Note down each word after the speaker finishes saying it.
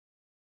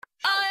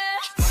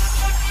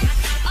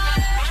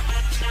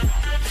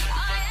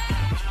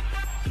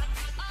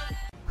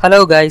Hello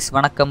guys,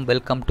 வணக்கம்.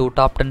 Welcome to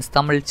top 10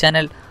 Tamil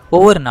channel.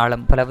 ஒவ்வொரு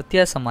நாளும் பல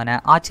வித்தியாசமான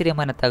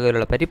ஆச்சரியமான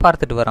தகவல்களை பற்றி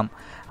பார்த்துட்டு வரோம்.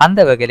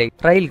 அந்த வகையில்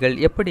ரயில்கள்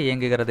எப்படி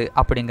இயங்குகிறது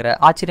அப்படிங்கிற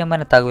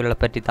ஆச்சரியமான தகவல்களை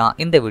பற்றி தான்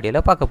இந்த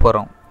வீடியோவில் பார்க்க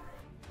போகிறோம்.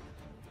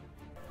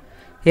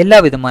 எல்லா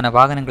விதமான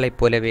வாகனங்களைப்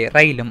போலவே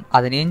ரயிலும்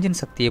அதன் என்ஜின்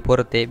சக்தியை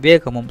பொறுத்தே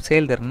வேகமும்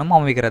செயல்திறனும்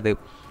அமைகிறது.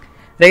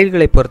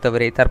 ரயில்களை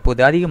பொறுத்தவரை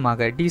தற்போது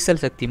அதிகமாக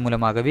டீசல் சக்தி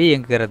மூலமாகவே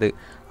இயங்குகிறது.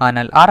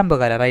 ஆனால்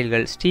ஆரம்பகால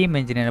ரயில்கள் ஸ்டீம்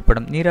என்ஜின்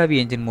எனப்படும்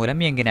நீராவி என்ஜின்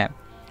மூலம் இயங்கின.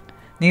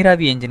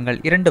 நீராவி என்ஜின்கள்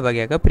இரண்டு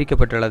வகையாக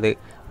பிரிக்கப்பட்டுள்ளது.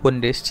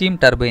 ஒன்று ஸ்டீம்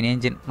டர்பைன்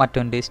என்ஜின்,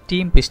 மற்றொன்று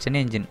steam piston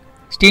engine.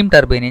 Steam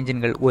turbine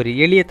என்ஜின்கள் ஒரு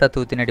எளிய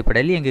தத்துவத்தின்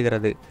அடிப்படையில்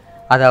இயங்குகிறது.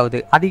 அதாவது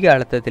அதிக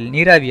அழுத்தத்தில்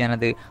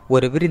நீராவியானது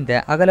ஒரு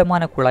விரிந்த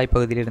அகலமான குழாய்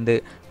பகுதியிலிருந்து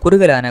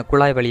குறுகலான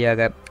குழாய்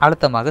வழியாக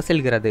அழுத்தமாக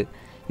செல்கிறது.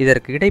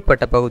 இதற்கு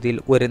இடைப்பட்ட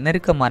பகுதியில் ஒரு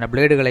நெருக்கமான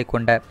பிளேடுகளை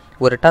கொண்ட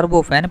ஒரு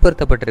டர்போ ஃபேன்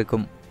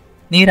பொருத்தப்பட்டிருக்கும்.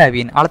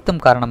 நீராவியின்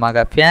அழுத்தம்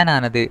காரணமாக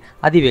ஃபேனானது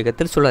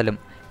அதிவேகத்தில்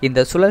சுழலும். இந்த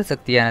சுழல்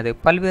சக்தியானது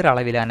பல்வேறு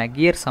அளவிலான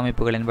கியர்ஸ்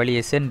அமைப்புகளின்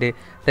வழியே சென்று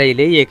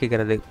ரயிலை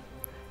இயக்குகிறது.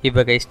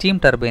 இவ்வகை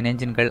ஸ்டீம் டர்பைன்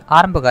என்ஜின்கள்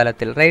ஆரம்ப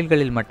காலத்தில்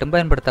ரயில்களில் மட்டும்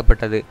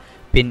பயன்படுத்தப்பட்டது.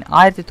 பின்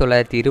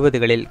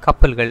 1920களில்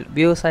கப்பல்கள்,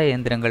 விவசாய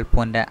இயந்திரங்கள்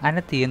போன்ற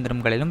அனைத்து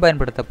இயந்திரங்களிலும்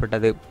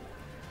பயன்படுத்தப்பட்டது.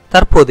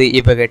 தற்போது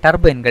இவ்வகை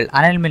டர்பைன்கள்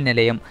அனல்மின்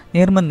நிலையம்,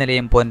 நீர்மின்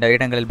நிலையம் போன்ற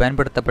இடங்களில்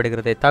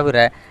பயன்படுத்தப்படுகிறதை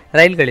தவிர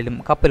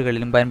ரயில்களிலும்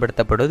கப்பல்களிலும்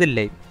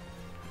பயன்படுத்தப்படுவதில்லை.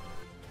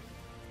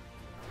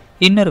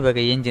 இன்னொரு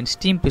வகை என்ஜின்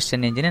ஸ்டீம்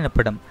பிஸ்டன் என்ஜின்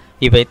எனப்படும்.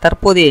 இவை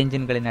தற்போதைய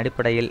என்ஜின்களின்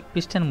அடிப்படையில்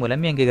பிஸ்டன்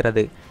மூலம்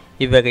இயங்குகிறது.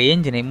 இவ்வகை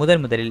என்ஜினை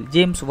முதலில்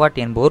ஜேம்ஸ் வாட்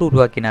என்பவர்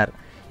உருவாக்கினார்.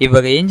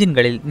 இவ்வகை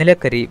என்ஜின்களில்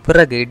நிலக்கரி,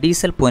 விறகு,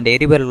 டீசல் போன்ற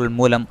எரிபொருள்கள்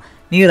மூலம்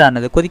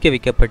நீரானது கொதிக்க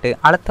வைக்கப்பட்டு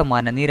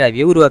அழுத்தமான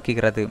நீராவியை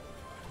உருவாக்குகிறது.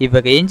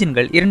 இவ்வகை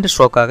என்ஜின்கள் 2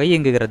 ஸ்ட்ரோக்காக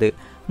இயங்குகிறது.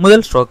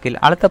 முதல் ஸ்ட்ரோக்கில்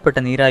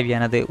அழுத்தப்பட்ட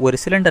நீராவியானது ஒரு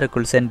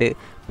சிலிண்டருக்குள் சென்று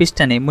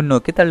பிஸ்டனை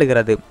முன்னோக்கி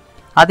தள்ளுகிறது.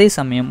 அதே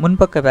சமயம்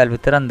முன்பக்க வேல்வு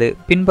திறந்து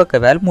பின்பக்க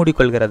வேல்வ்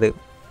மூடிக்கொள்கிறது.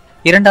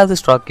 இரண்டாவது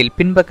ஸ்ட்ரோக்கில்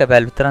பின்பக்க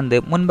வேல்வ் திறந்து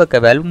முன்பக்க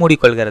வேல்வ்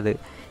மூடிக்கொள்கிறது.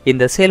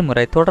 இந்த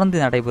செயல்முறை தொடர்ந்து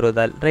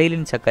நடைபெறுவதால்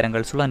ரயிலின்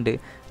சக்கரங்கள் சுழன்று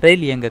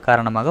ரயில் இயங்க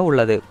காரணமாக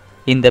உள்ளது.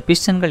 இந்த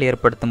பிஸ்டன்கள்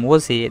ஏற்படுத்தும்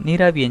ஓசையை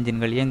நீராவி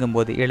என்ஜின்கள் இயங்கும்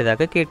போது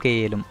எளிதாக கேட்க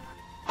இயலும்.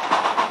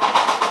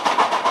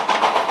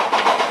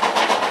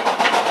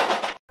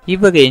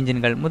 இவ்வகை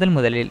என்ஜின்கள்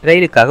முதலில்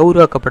ரயிலுக்காக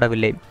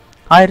உருவாக்கப்படவில்லை.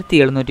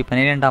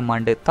 1712ஆம்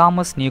ஆண்டு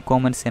தாமஸ் நியூ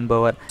கோமன்ஸ்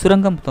என்பவர்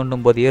சுரங்கம்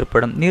தோண்டும் போது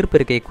ஏற்படும்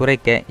நீர்ப்பெருக்கை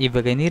குறைக்க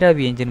இவ்வகை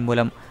நீராவி என்ஜின்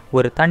மூலம்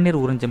ஒரு தண்ணீர்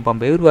உறிஞ்சும்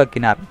பம்பை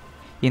உருவாக்கினார்.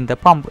 இந்த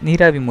பம்ப்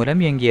நீராவி மூலம்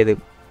இயங்கியது.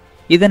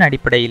 இதன்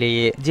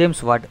அடிப்படையிலேயே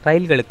ஜேம்ஸ் வாட்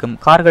ரயில்களுக்கும்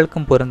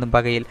கார்களுக்கும் பொருந்தும்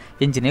வகையில்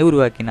என்ஜினை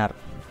உருவாக்கினார்.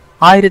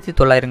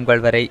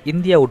 1900கள் வரை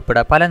இந்தியா உட்பட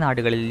பல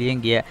நாடுகளில்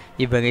இயங்கிய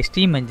இவ்வகை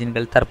ஸ்டீம்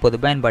என்ஜின்கள் தற்போது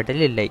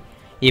பயன்பாட்டில் இல்லை.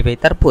 இவை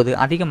தற்போது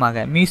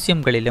அதிகமாக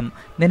மியூசியம்களிலும்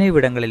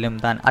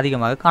நினைவிடங்களிலும் தான்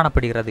அதிகமாக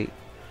காணப்படுகிறது.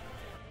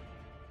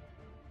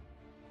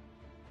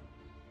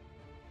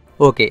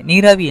 ஓகே,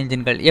 நீராவி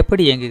என்ஜின்கள்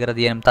எப்படி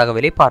இயங்குகிறது எனும்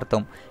தகவலை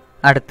பார்த்தோம்.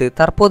 அடுத்து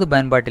தற்போது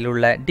பயன்பாட்டில்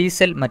உள்ள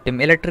டீசல் மற்றும்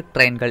எலக்ட்ரிக்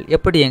ட்ரெயின்கள்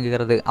எப்படி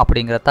இயங்குகிறது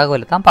அப்படிங்கிற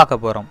தகவலை தான்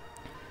பார்க்க போகிறோம்.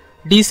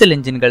 டீசல்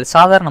என்ஜின்கள்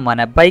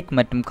சாதாரணமான பைக்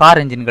மற்றும்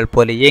கார் என்ஜின்கள்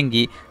போல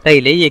இயங்கி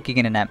ரயிலை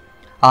இயக்குகின்றன.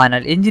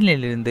 ஆனால்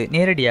என்ஜினிலிருந்து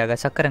நேரடியாக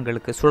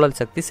சக்கரங்களுக்கு சுழல்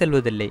சக்தி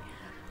செல்வதில்லை.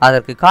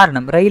 அதற்கு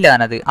காரணம்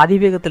ரயிலானது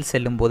அதிவேகத்தில்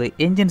செல்லும் போது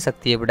என்ஜின்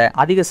சக்தியை விட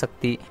அதிக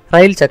சக்தி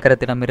ரயில்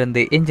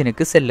சக்கரத்திடமிருந்து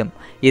என்ஜினுக்கு செல்லும்.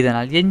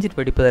 இதனால் என்ஜின்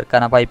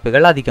வெடிப்பதற்கான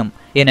வாய்ப்புகள் அதிகம்.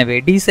 எனவே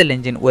டீசல்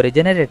என்ஜின் ஒரு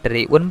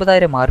ஜெனரேட்டரை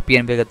 9000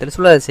 RPM வேகத்தில்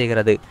சுழல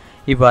செய்கிறது.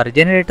 இவ்வாறு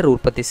ஜெனரேட்டர்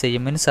உற்பத்தி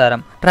செய்யும்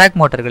மின்சாரம் டிராக்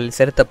மோட்டார்களில்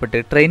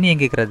செலுத்தப்பட்டு ட்ரெயின்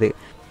இயங்குகிறது.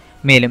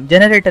 மேலும்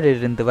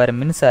ஜெனரேட்டரிலிருந்து வரும்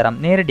மின்சாரம்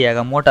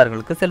நேரடியாக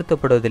மோட்டார்களுக்கு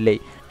செலுத்தப்படுவதில்லை.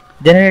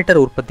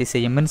 ஜெனரேட்டர் உற்பத்தி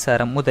செய்யும்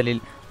மின்சாரம்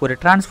முதலில் ஒரு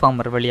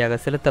டிரான்ஸ்ஃபார்மர் வழியாக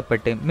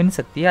செலுத்தப்பட்டு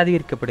மின்சக்தி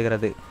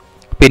அதிகரிக்கப்படுகிறது.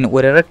 பின்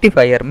ஒரு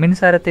ரெக்டிஃபையர்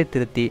மின்சாரத்தை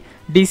திருத்தி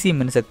டிசி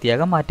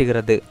மின்சக்தியாக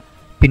மாற்றுகிறது.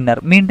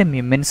 பின்னர் மீண்டும்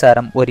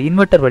இம்மின்சாரம் ஒரு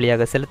இன்வெர்டர்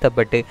வழியாக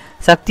செலுத்தப்பட்டு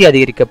சக்தி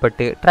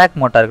அதிகரிக்கப்பட்டு டிராக்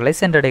மோட்டார்களை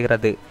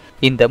சென்றடைகிறது.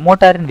 இந்த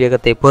மோட்டாரின்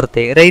வேகத்தை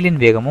பொறுத்தே ரயிலின்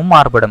வேகமும்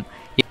மாறுபடும்.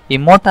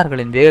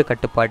 இம்மோட்டார்களின் வேக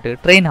கட்டுப்பாட்டு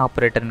ட்ரெயின்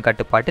ஆபரேட்டரின்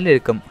கட்டுப்பாட்டில்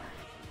இருக்கும்.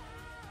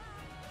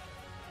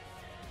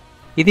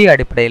 இதே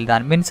அடிப்படையில்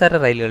தான் மின்சார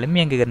ரயில்களும்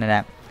இயங்குகின்றன.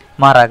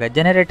 மாறாக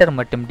ஜெனரேட்டர்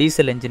மற்றும்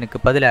டீசல் என்ஜினுக்கு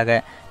பதிலாக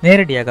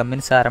நேரடியாக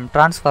மின்சாரம்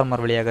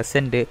டிரான்ஸ்ஃபார்மர் வழியாக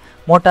சென்று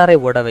மோட்டாரை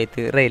ஓட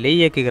வைத்து ரயிலை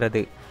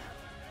இயக்குகிறது.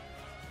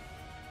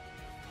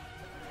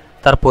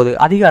 தற்போது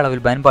அதிக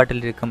அளவில்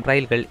பயன்பாட்டில் இருக்கும்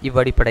ரயில்கள்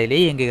இவ்வடிப்படையிலே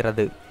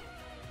இயங்குகிறது.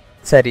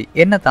 சரி,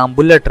 என்னதான்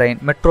புல்லட் ட்ரெயின்,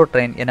 மெட்ரோ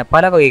ட்ரெயின் என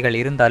பல வகைகள்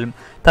இருந்தாலும்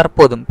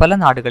தற்போதும் பல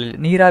நாடுகளில்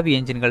நீராவி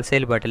என்ஜின்கள்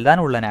செயல்பாட்டில்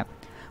தான் உள்ளன.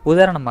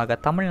 உதாரணமாக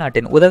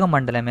தமிழ்நாட்டின்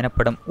உதகமண்டலம்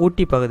எனப்படும்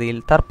ஊட்டி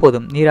பகுதியில்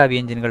தற்போதும் நீராவி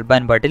என்ஜின்கள்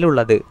பயன்பாட்டில்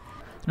உள்ளது.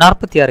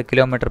 46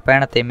 கிலோமீட்டர்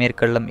பயணத்தை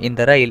மேற்கொள்ளும்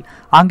இந்த ரயில்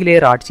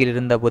ஆங்கிலேயர் ஆட்சியில்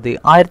இருந்தபோது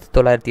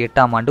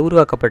 1908ஆம் ஆண்டு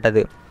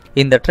உருவாக்கப்பட்டது.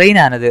 இந்த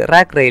ட்ரெயினானது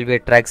ராக் ரயில்வே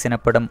டிராக்ஸ்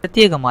எனப்படும்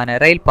பிரத்யேகமான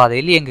ரயில்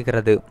பாதையில்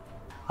இயங்குகிறது.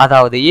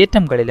 அதாவது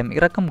ஏற்றங்களிலும்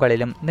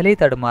இறக்கங்களிலும் நிலை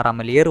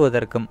தடுமாறாமல்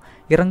ஏறுவதற்கும்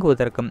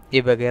இறங்குவதற்கும்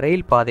இவ்வகை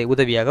ரயில் பாதை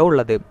உதவியாக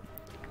உள்ளது.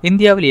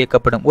 இந்தியாவில்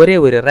இயக்கப்படும் ஒரே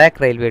ஒரு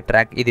ராக் ரயில்வே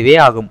டிராக் இதுவே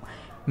ஆகும்.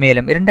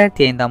 மேலும்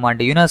 2005ஆம்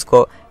ஆண்டு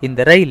யுனெஸ்கோ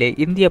இந்த ரயிலை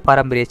இந்திய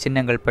பாரம்பரிய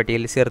சின்னங்கள்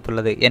பட்டியலில்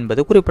சேர்த்துள்ளது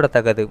என்பது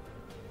குறிப்பிடத்தக்கது.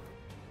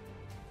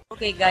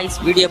 ஓகே गाइस,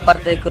 வீடியோ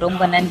பார்த்ததுக்கு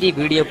ரொம்ப நன்றி.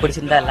 வீடியோ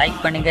பிடிச்சிருந்தா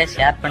லைக் பண்ணுங்க,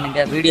 ஷேர் பண்ணுங்க.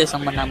 வீடியோ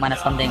சம்பந்தமான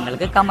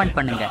சந்தேகங்களுக்கு கமெண்ட்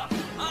பண்ணுங்க.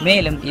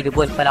 மேலும்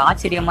இதுபோல் பல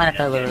ஆச்சரியமான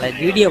தகவல்களை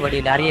வீடியோ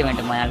வடிவில் அறிய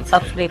வேண்டுமானால்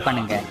சப்ஸ்கிரைப்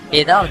பண்ணுங்க.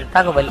 ஏதாவது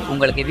தகவல்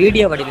உங்களுக்கு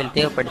வீடியோ வடிவில்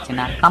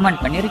தேவைப்படுச்சுன்னா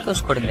கமெண்ட் பண்ணி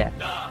ரிக்வெஸ்ட் கொடுங்க.